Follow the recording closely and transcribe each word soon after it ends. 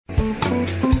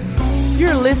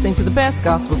You're listening to the best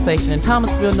gospel station in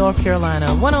Thomasville, North Carolina,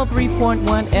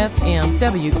 103.1 FM,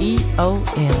 WEOM.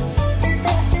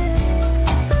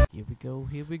 Here we go,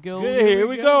 here we go. Good, here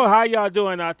we go. How y'all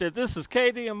doing out there? This is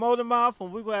Kaye Dee and Motormouth,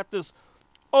 and we're going to have this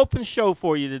open show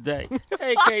for you today.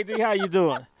 Hey, Kaye Dee, how you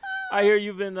doing? I hear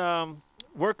you've been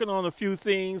working on a few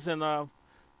things, and we're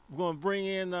going to bring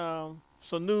in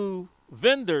some new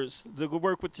vendors to go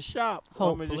work with the shop.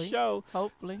 Hopefully. The show.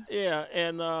 Hopefully. Yeah,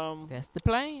 and that's the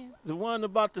plan. the one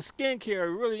about the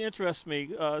skincare really interests me.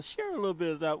 Share a little bit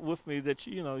of that with me. That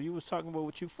you was talking about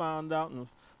what you found out and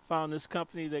found this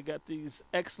company that got these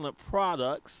excellent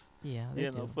products. Yeah, they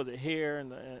do. For the hair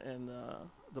and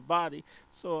the body.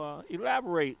 So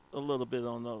elaborate a little bit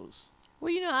on those.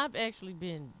 Well, I've actually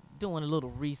been doing a little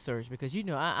research because,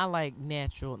 I like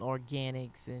natural and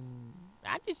organics, and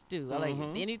I just do. I like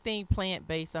anything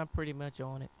plant-based. I'm pretty much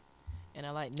on it. And I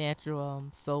like natural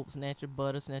soaps, natural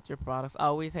butters, natural products. I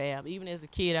always have. Even as a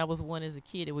kid, I was one as a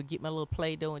kid that would get my little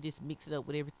Play-Doh and just mix it up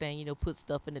with everything, put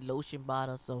stuff in the lotion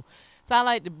bottle. So I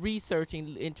like to research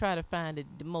and try to find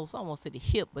the most, I won't say the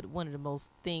hip, but one of the most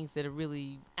things that are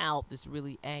really out that's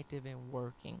really active and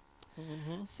working.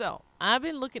 So I've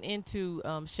been looking into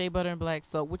shea butter and black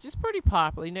soap, which is pretty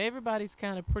popular. Everybody's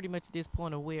kind of pretty much at this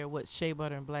point aware of what shea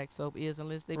butter and black soap is,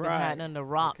 unless they've been hiding under a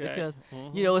rock because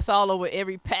it's all over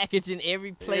every package in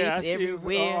every place,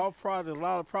 everywhere. All products, a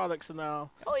lot of products now.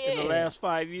 In the last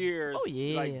 5 years.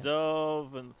 Like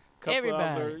Dove and a couple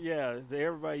other.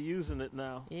 Everybody using it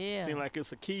now. Yeah, seems like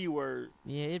it's a key word.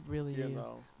 Yeah, it really is.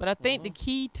 But I think the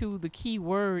key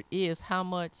word is how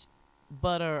much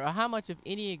butter or how much of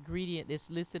any ingredient that's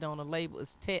listed on a label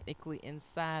is technically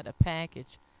inside a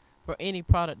package for any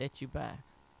product that you buy,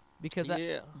 because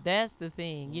that's the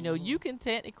thing. You can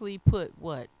technically put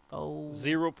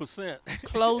 0%,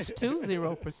 close to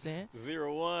 0%,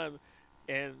 0.1,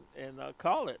 and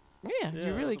call it.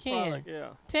 You really can.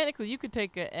 Product, technically you could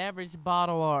take an average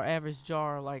bottle or average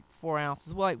jar, like 4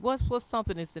 ounces. Like what's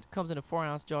something that comes in a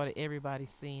 4-ounce jar that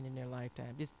everybody's seen in their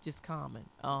lifetime, just common.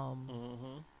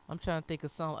 I'm trying to think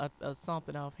of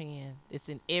something offhand. It's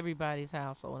in everybody's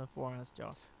household in a 4-ounce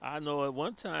jar. I know at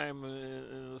one time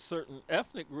in a certain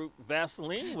ethnic group,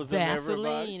 Vaseline was in everybody.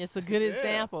 Vaseline, it's a good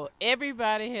example.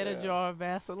 Everybody had a jar of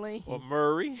Vaseline. Or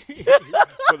Murray,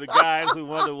 for the guys who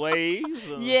want the waves.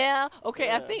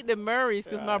 I think the Murrays,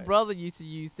 because my brother used to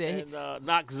use that. And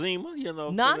Noxzema,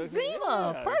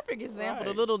 Noxzema, perfect example.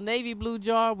 The little navy blue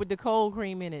jar with the cold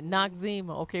cream in it.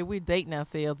 Noxzema. Okay, we're dating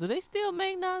ourselves. Do they still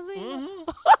make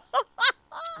Noxzema?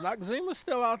 Noxzema's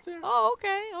still out there. Oh,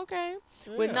 okay.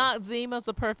 Well, Noxzema's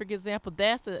a perfect example.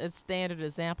 That's a standard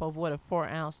example of what a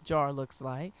 4-ounce jar looks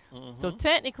like. So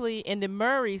technically, in the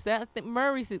Murrays, I think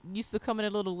Murrays used to come in a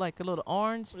little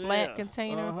orange flat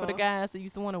container for the guys that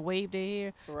used to want to wave their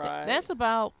hair. Right. That's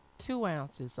about 2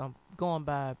 ounces. I'm going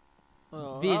by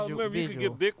I remember you could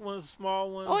get big ones,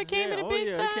 small ones. Oh, it came in a big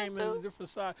size, it came in a different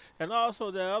size. And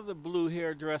also the other blue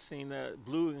hair dressing, that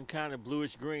blue and kind of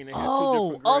bluish green. They had 2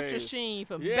 different grades. Ultra Sheen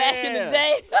from back in the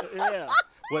day.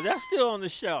 Well, that's still on the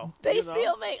shelf. They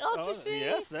still make Ultra Sheen?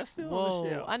 Yes, that's still on the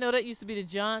shelf. I know that used to be the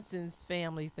Johnson's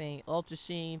family thing. Ultra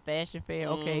Sheen, Fashion Fair.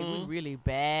 Okay, we really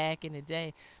back in the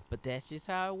day. But that's just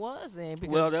how it was then.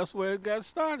 Well, that's where it got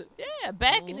started. Yeah,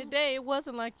 back in the day, it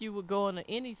wasn't like you would go into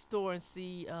any store and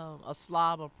see a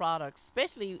slob of products,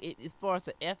 especially as far as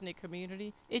the ethnic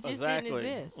community. It just didn't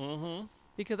exist.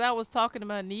 Because I was talking to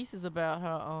my nieces about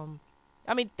how,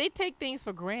 they take things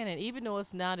for granted, even though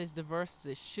it's not as diverse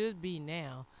as it should be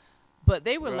now. But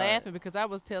they were laughing because I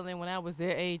was telling them when I was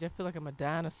their age, I feel like I'm a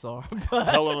dinosaur.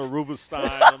 Helena Rubinstein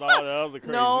and all the other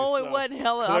crazy No, stuff. it wasn't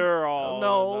Helena.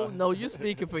 Clairol. No, you're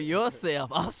speaking for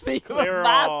yourself. I'm speaking Clairol for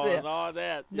myself. And all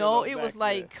that. No, it was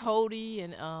like Cody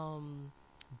and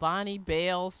Bonnie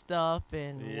Bell stuff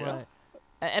and what.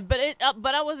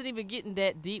 But I wasn't even getting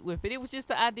that deep with it. It was just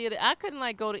the idea that I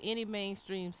couldn't go to any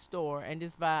mainstream store and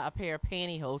just buy a pair of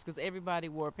pantyhose because everybody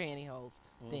wore pantyhose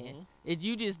then.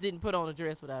 You just didn't put on a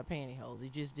dress without pantyhose. You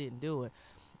just didn't do it.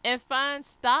 And find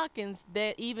stockings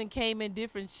that even came in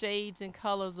different shades and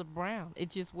colors of brown. It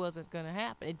just wasn't going to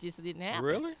happen. It just didn't happen.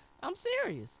 Really? I'm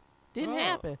serious. Didn't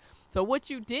happen. So what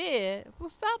you did,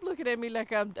 stop looking at me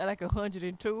like I'm like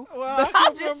 102. Well,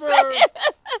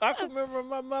 I can remember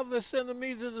my mother sending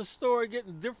me to the store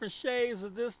getting different shades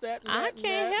of this, that, and that. I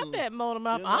can't help that,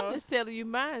 Motormouth. I'm just telling you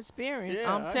my experience.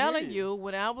 Yeah, I'm telling you,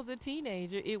 when I was a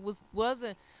teenager, it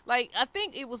wasn't like, I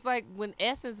think it was like when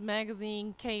Essence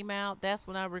magazine came out. That's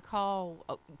when I recall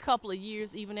a couple of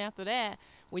years even after that,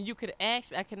 when you could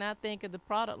actually, I cannot think of the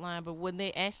product line, but when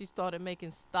they actually started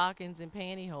making stockings and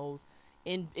pantyhose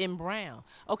in brown.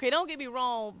 Okay, don't get me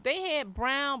wrong. They had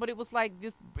brown, but it was like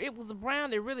this. It was a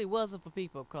brown that really wasn't for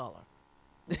people of color.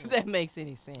 If that makes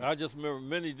any sense. I just remember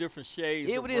many different shades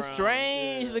It of was this brown.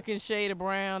 strange looking shade of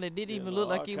brown that didn't even look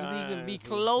like it was even be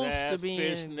close to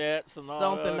being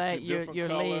something like your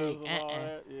leg.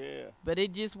 Yeah. But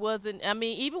it just wasn't. I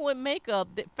mean, even with makeup,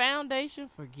 the foundation,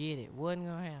 forget it. Wasn't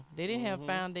gonna happen. They didn't have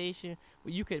foundation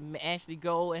where you could actually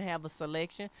go and have a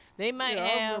selection. They might have.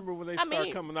 I remember when they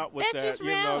started coming out with that's that. Just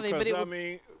reality, but it was, I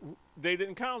mean, they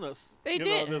didn't count us. They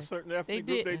didn't. There's certain ethnic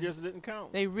group they just didn't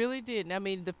count. They really didn't. I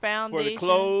mean, the foundation, for the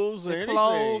clothes, the anything.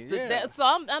 clothes. Yeah. So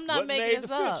I'm not making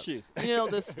this up. You.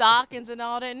 The stockings and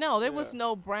all that. No, there was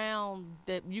no brown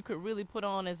that you could really put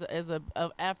on as a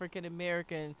African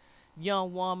American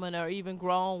young woman or even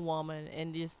grown woman,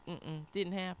 and just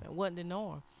didn't happen. Wasn't the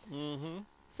norm. Mm-hmm.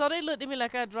 So they looked at me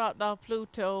like I dropped off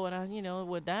Pluto, and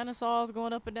with dinosaurs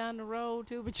going up and down the road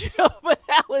too. But but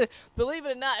that was, believe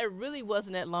it or not, it really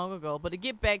wasn't that long ago. But to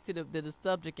get back to the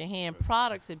subject at hand,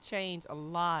 products have changed a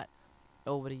lot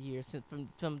over the years since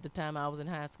from the time I was in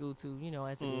high school to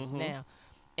as it is now.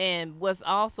 And what's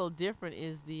also different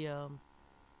is the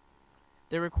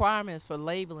requirements for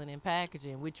labeling and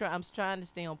packaging. I'm trying to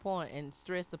stay on point and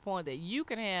stress the point that you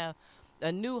can have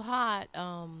a new hot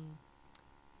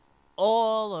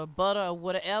oil or butter or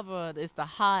whatever is the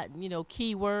hot,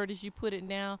 keyword as you put it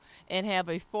now, and have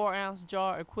a 4-ounce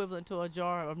jar equivalent to a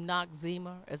jar of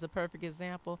Noxzema as a perfect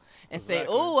example, and say,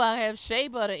 oh, I have shea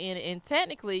butter in it. And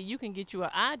technically, you can get you an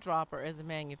eyedropper as a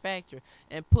manufacturer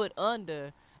and put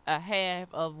under a half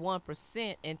of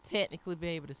 1% and technically be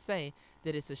able to say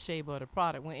that it's a shea butter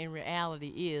product, when in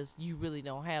reality is you really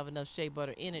don't have enough shea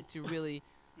butter in it to really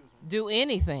do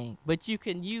anything, but you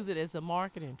can use it as a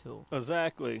marketing tool.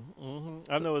 Exactly. So,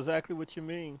 I know exactly what you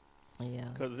mean. Yeah.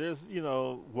 Because there's,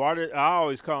 I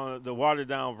always call it the watered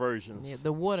down versions. Yeah,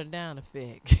 the watered down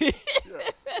effect.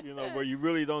 Yeah. Where you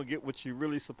really don't get what you're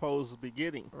really supposed to be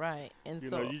getting. Right. And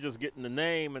you're just getting the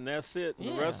name and that's it.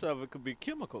 And the rest of it could be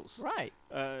chemicals. Right.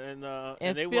 And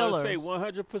they fillers.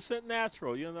 want to say 100%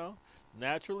 natural,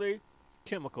 naturally.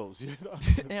 Chemicals,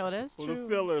 Yeah, that's or true. the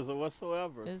fillers or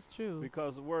whatsoever. That's true.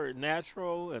 Because the word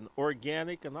natural and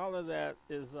organic and all of that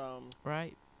is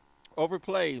right,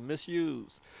 overplayed,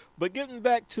 misused. But getting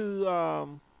back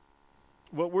to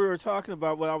what we were talking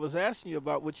about, what I was asking you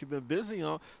about, what you've been busy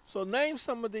on. So name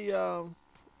some of the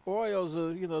oils,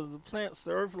 the plants,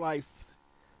 the earth life.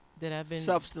 That I've been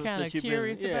substance kind of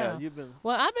curious about.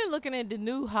 Well, I've been looking at the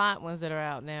new hot ones that are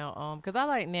out now, because I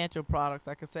like natural products.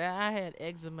 Like I say, I had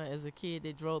eczema as a kid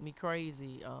that drove me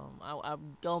crazy. I've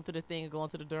gone through the thing,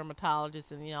 going to the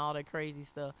dermatologist and all that crazy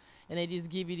stuff, and they just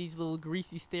give you these little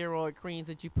greasy steroid creams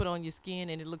that you put on your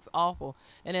skin, and it looks awful.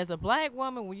 And as a black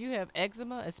woman, when you have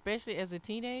eczema, especially as a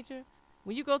teenager,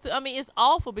 when you go to, it's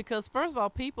awful because, first of all,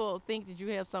 people think that you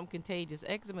have something contagious.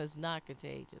 Eczema is not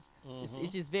contagious.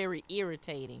 It's just very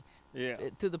irritating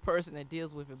to the person that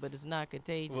deals with it, but it's not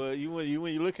contagious. Well, when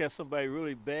you look at somebody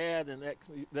really bad, and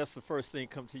that's the first thing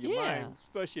come to your mind,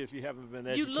 especially if you haven't been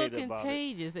educated about it. You look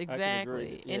contagious, exactly. I can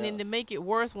agree. And then to make it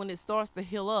worse, when it starts to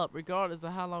heal up, regardless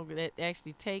of how long that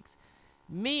actually takes,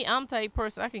 I'm the type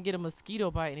person, I can get a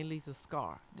mosquito bite and it leaves a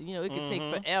scar. It can take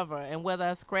forever. And whether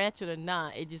I scratch it or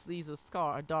not, it just leaves a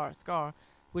scar, a dark scar,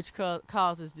 which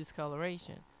causes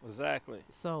discoloration. Exactly.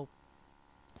 So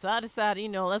I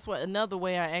decided, that's what another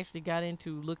way I actually got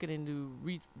into looking into,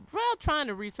 trying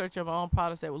to research on my own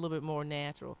products that were a little bit more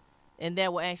natural and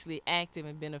that were actually active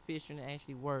and beneficial and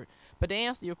actually work. But to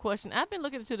answer your question, I've been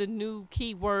looking into the new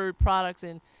keyword products,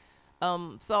 and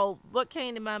so what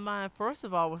came to my mind first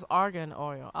of all was argan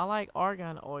oil. I like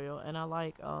argan oil, and I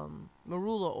like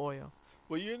marula oil.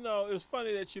 Well, it's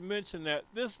funny that you mentioned that.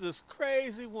 This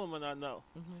crazy woman I know,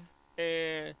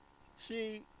 and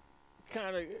she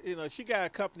kind of, she got a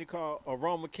company called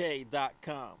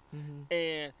aromakay.com,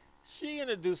 and she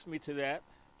introduced me to that.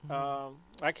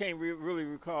 I can't really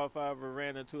recall if I ever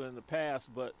ran into it in the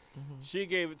past, but she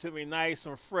gave it to me nice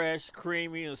and fresh,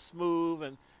 creamy and smooth,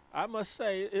 and I must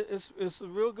say, it's a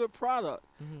real good product.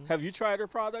 Have you tried her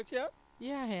product yet?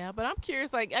 Yeah, I have. But I'm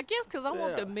curious, I guess because I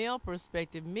want the male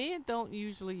perspective. Men don't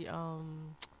usually,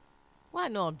 I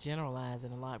know I'm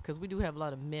generalizing a lot because we do have a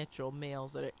lot of metro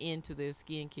males that are into their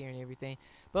skincare and everything.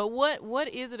 But what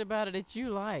is it about it that you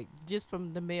like? Just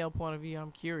from the male point of view,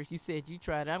 I'm curious. You said you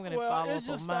tried it. I'm going to follow up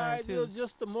on mine, too.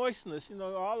 Just the moistness.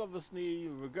 All of us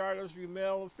need, regardless if you're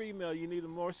male or female, you need to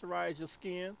moisturize your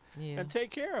skin and take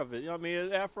care of it.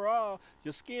 After all,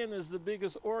 your skin is the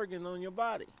biggest organ on your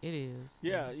body. It is.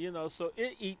 Yeah, so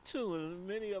it eats, too. And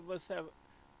many of us have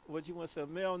what you want to say,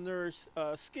 malnourished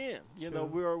skin,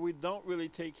 where we don't really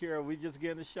take care of. We just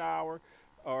get in the shower,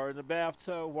 or in the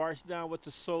bathtub, wash down with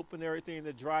the soap and everything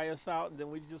to dry us out, and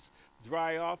then we just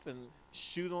dry off and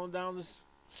shoot on down the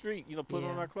street, put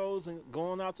on our clothes and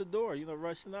going out the door,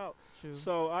 rushing out. True.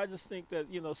 So I just think that,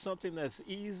 something that's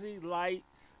easy, light,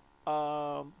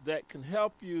 that can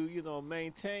help you,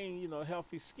 maintain,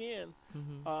 healthy skin.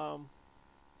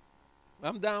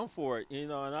 I'm down for it,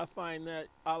 and I find that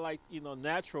I like,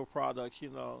 natural products,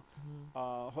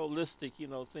 holistic,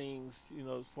 things,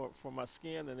 for my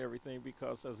skin and everything,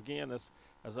 because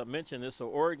as I mentioned, it's an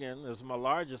organ, it's my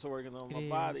largest organ on my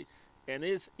body, and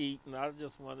it's eating. I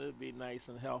just want it to be nice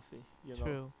and healthy,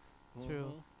 True.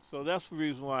 True. So that's the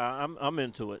reason why I'm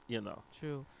into it,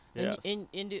 True. Yes.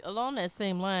 And along that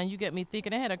same line, you got me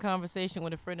thinking. I had a conversation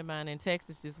with a friend of mine in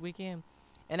Texas this weekend,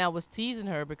 and I was teasing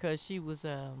her because she was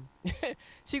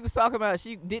she was talking about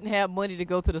she didn't have money to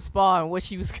go to the spa and what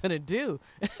she was gonna do.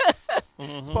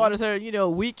 It's part of her,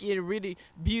 weekend really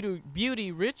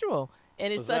beauty ritual.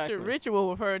 And it's such a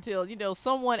ritual with her until,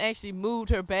 someone actually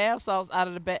moved her bath salts out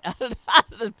of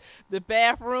the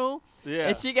bathroom. Yeah.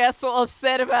 And she got so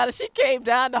upset about it. She came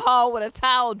down the hall with a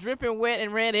towel dripping wet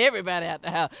and ran everybody out the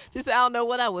house. She said, I don't know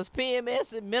what I was,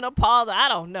 PMS and menopause. I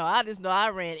don't know. I just know I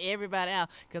ran everybody out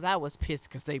because I was pissed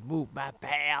because they moved my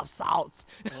bath salts.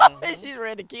 She's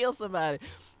ready to kill somebody.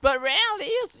 But reality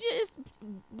is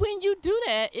when you do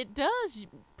that, it does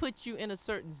put you in a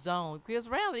certain zone. Because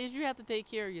reality is you have to take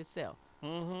care of yourself.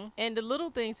 And the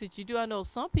little things that you do, I know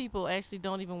some people actually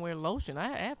don't even wear lotion.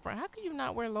 I asked, how can you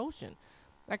not wear lotion?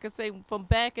 Like I say, from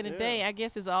back in the day, I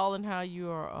guess it's all in how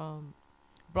you are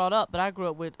brought up. But I grew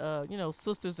up with,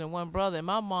 sisters and one brother. And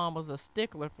my mom was a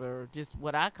stickler for just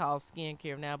what I call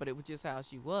skincare now, but it was just how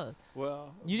she was.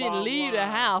 Well, you didn't leave the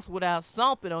house without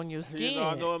something on your skin.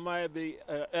 I know it might be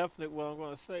ethnic what I'm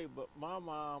going to say, but my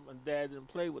mom and dad didn't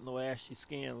play with no ashy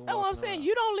skin. That's what I'm saying.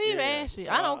 You don't leave ashy.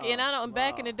 I don't. And I don't.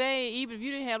 Back in the day, even if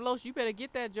you didn't have lotion, you better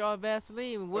get that jar of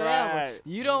Vaseline, whatever. Right.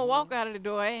 You don't walk out of the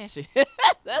door ashy.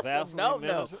 That's Vaseline,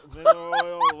 no. Mineral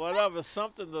oil, whatever,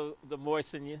 something to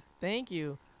moisten you. Thank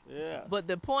you. Yeah. But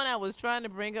the point I was trying to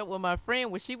bring up with my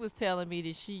friend was she was telling me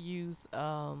that she used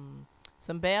some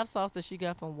bath salts that she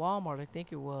got from Walmart, I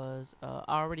think it was,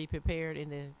 already prepared in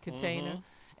the container.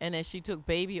 And then she took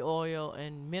baby oil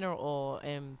and mineral oil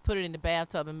and put it in the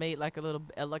bathtub and made like a little,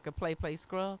 like a play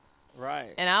scrub.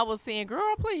 Right. And I was saying,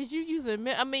 girl, please, you use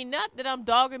I mean, not that I'm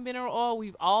dogging mineral oil.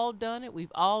 We've all done it.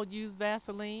 We've all used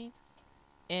Vaseline.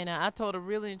 And I told her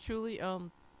really and truly,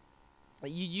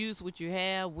 you use what you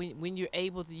have when you're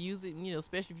able to use it,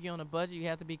 especially if you're on a budget, you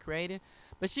have to be creative.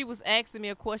 But she was asking me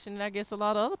a question that I guess a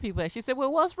lot of other people ask. She said,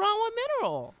 well, what's wrong with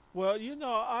mineral oil? Well,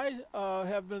 I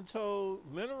have been told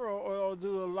mineral oil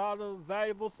do a lot of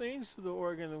valuable things to the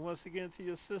organ, and once again to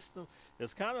your system.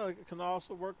 It's can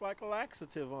also work like a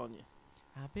laxative on you.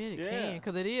 I bet it can,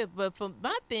 because it is. But for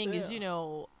my thing is,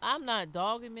 I'm not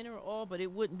dogging mineral oil, but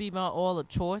it wouldn't be my oil of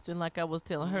choice. And like I was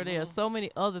telling her, there are so many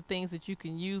other things that you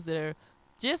can use that are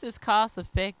just as cost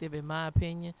effective, in my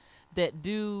opinion, that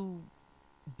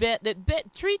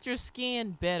treat your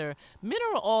skin better.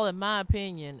 Mineral oil, in my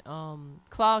opinion,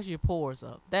 clogs your pores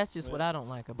up. That's just what I don't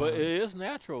like about it. But it is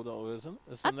natural, though, isn't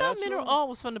it? I thought mineral oil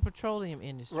was from the petroleum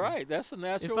industry. Right, that's a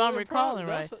natural. If I'm recalling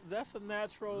right, that's a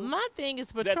natural. My thing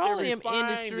is petroleum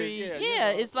industry.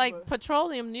 It's like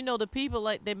petroleum. The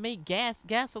people they make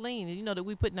gasoline. That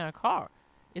we put in our car.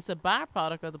 It's a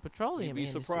byproduct of the petroleum industry.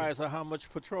 You'd be surprised at how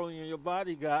much petroleum your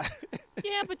body got.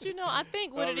 Yeah, but I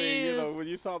think what it is. When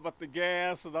you talk about the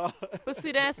gas and all. But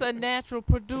see, that's a natural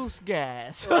produced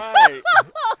gas. Right.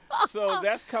 So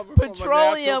that's coming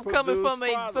petroleum from a natural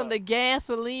coming from the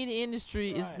gasoline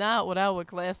industry is not what I would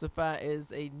classify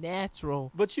as a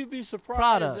natural. But you'd be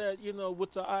surprised that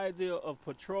with the idea of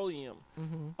petroleum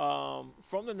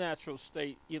from the natural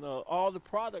state, all the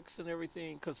products and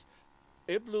everything, because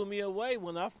it blew me away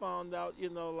when I found out,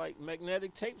 like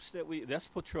magnetic tapes that's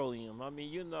petroleum. I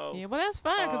mean, Yeah, well, that's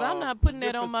fine because I'm not putting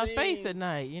that on my face at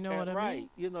night. You know what I mean?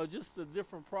 Right. Just the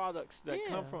different products that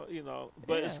come from,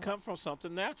 but it's come from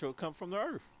something natural, come from the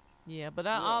earth. Yeah, but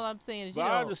all I'm saying is,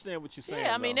 I understand what you're saying.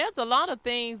 Yeah, I mean, there's a lot of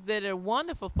things that are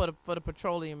wonderful for the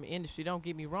petroleum industry. Don't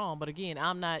get me wrong, but again,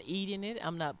 I'm not eating it.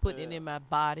 I'm not putting it in my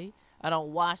body. I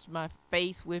don't wash my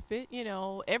face with it.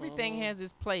 Everything has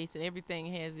its place and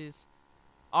everything has its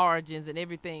origins, and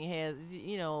everything has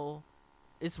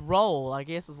its role, I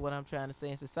guess is what I'm trying to say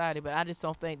in society. But I just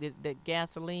don't think that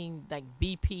gasoline like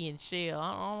BP and Shell,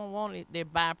 I don't want it, their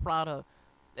byproduct.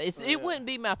 It wouldn't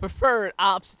be my preferred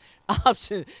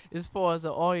option as far as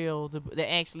the oil to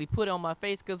actually put on my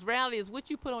face, because reality is what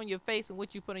you put on your face and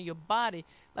what you put on your body.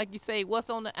 Like you say, what's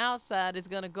on the outside is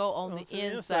going to go on the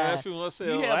inside.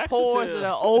 You have pores that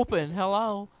are open.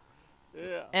 Hello.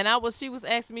 Yeah. And she was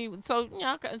asking me, so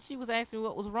she was asking me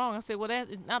what was wrong. I said, well,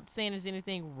 not saying there's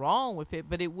anything wrong with it,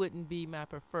 but it wouldn't be my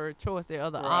preferred choice. There are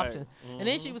other options. And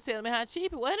then she was telling me how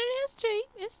cheap it was. And it is cheap.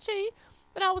 It's cheap.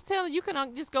 But I was telling you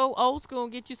can just go old school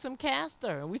and get you some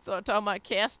castor. And we started talking about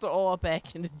castor oil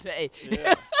back in the day.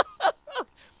 Yeah.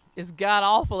 It's god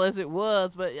awful as it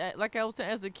was, but like I was saying,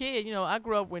 as a kid, I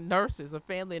grew up with nurses, a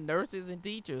family of nurses and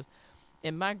teachers.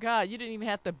 And my God, you didn't even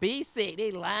have to be sick.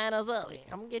 They line us up.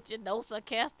 Come get your dose of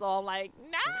castor oil. Like,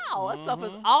 no, that stuff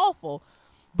is awful.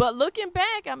 But looking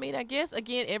back, I mean, I guess,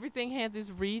 again, everything has its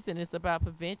reason. It's about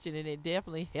prevention, and it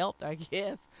definitely helped, I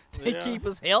guess, to keep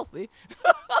us healthy.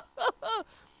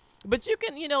 But you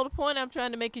can, the point I'm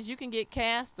trying to make is you can get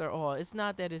castor oil. It's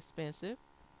not that expensive.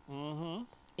 And,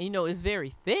 it's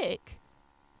very thick.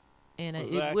 And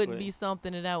it wouldn't be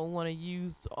something that I would want to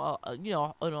use,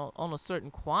 on a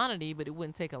certain quantity, but it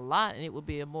wouldn't take a lot, and it would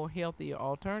be a more healthier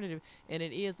alternative. And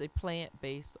it is a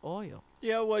plant-based oil.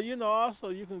 Yeah, well, also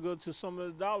you can go to some of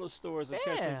the dollar stores and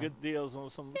catch some good deals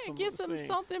on some. Yeah, get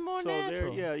something more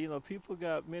natural. So people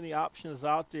got many options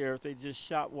out there if they just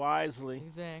shop wisely.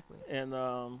 Exactly. And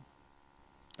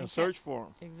search for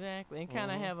them. Exactly, and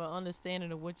kind of have an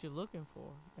understanding of what you're looking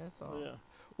for. That's all. Yeah.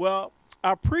 Well,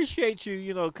 I appreciate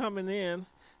you, coming in,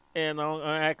 and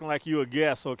acting like you a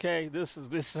guest. Okay, this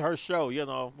is her show. I'm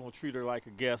gonna treat her like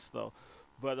a guest though,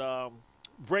 but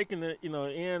breaking it, in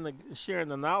and sharing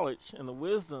the knowledge and the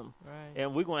wisdom, right?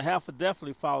 And we're gonna have to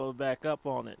definitely follow back up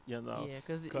on it. Yeah,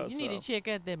 because you need to check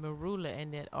out that Marula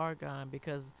and that Argan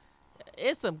because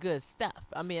it's some good stuff.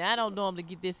 I mean, I don't normally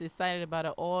get this excited about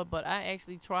an oil, but I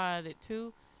actually tried it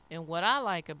too. And what I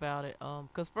like about it,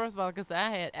 because first of all, because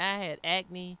I had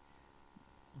acne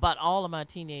about all of my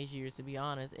teenage years, to be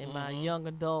honest. And my young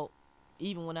adult,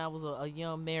 even when I was a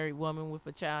young married woman with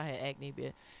a child, I had acne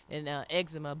and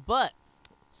eczema. But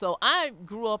so I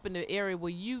grew up in the area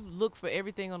where you look for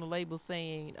everything on the label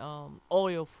saying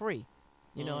oil free.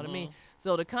 You know what I mean?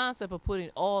 So the concept of putting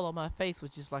oil on my face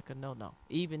was just like a no-no.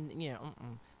 Even,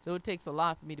 So it takes a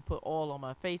lot for me to put oil on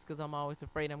my face because I'm always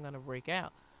afraid I'm going to break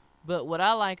out. But what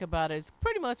I like about it is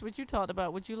pretty much what you talked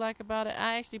about. What you like about it,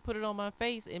 I actually put it on my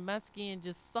face and my skin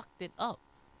just sucked it up.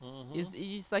 It's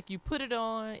just like you put it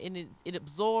on and it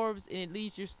absorbs and it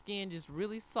leaves your skin just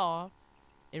really soft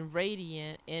and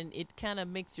radiant, and it kind of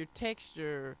makes your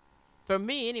texture, for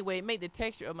me anyway, it made the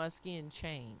texture of my skin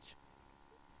change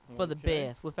for the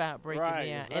best without breaking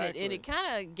me out. Exactly. And it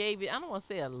kind of gave it, I don't want to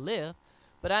say a lift,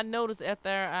 but I noticed after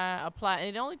I applied,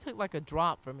 and it only took like a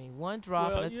drop for me, one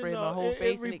drop, and I sprayed my whole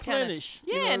face. It replenished.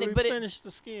 And it replenished the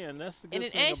skin. That's the good thing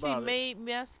about it. And it actually made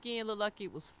my skin look like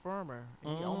it was firmer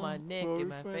on my neck and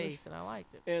my face, and I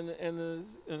liked it. And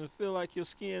it feel like your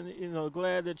skin,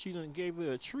 glad that you done gave it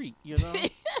a treat,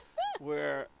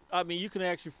 where. I mean, you can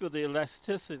actually feel the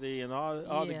elasticity and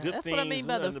all the good that's things what I mean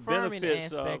by and the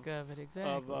benefits aspect of it,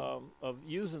 exactly. Of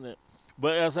using it.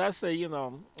 But as I say,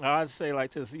 I'd say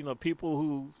like this, people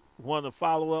who want to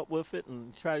follow up with it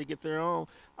and try to get their own,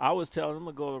 I was telling them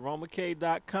to go to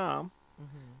RomaKay.com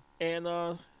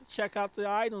and check out the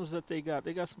items that they got.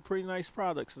 They got some pretty nice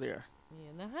products there.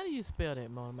 Yeah. Now, how do you spell that,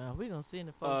 Mona? We're gonna send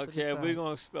the folks to the Okay, side. we're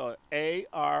gonna spell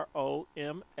it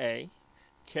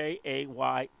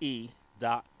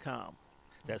AROMAKAYE.com.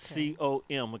 That's COM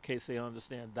in case they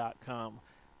understand .com.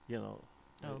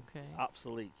 Okay.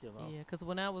 Obsolete, Yeah, because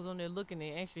when I was on there looking,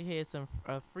 they actually had some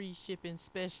free shipping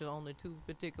special on the 2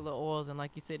 particular oils, and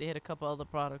like you said, they had a couple other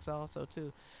products also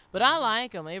too. But I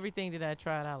like them. Everything that I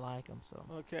tried, I like them. So.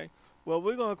 Okay. Well,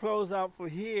 we're gonna close out for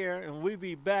here, and we'll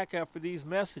be back after these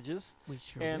messages. We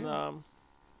sure and will.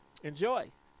 Enjoy.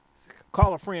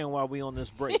 Call a friend while we on this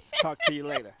break. Talk to you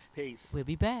later. Peace. We'll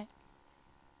be back.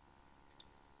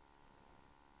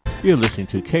 You're listening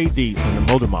to Kaye Dee on the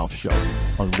Motor Mouth Show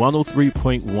on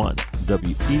 103.1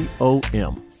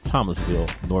 WEOM, Thomasville,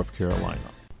 North Carolina.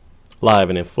 Live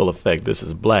and in full effect, this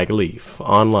is Black Leaf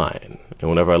online.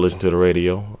 And whenever I listen to the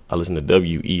radio, I listen to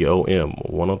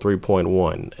WEOM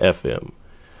 103.1 FM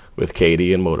with Kaye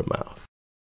Dee and Motor Mouth.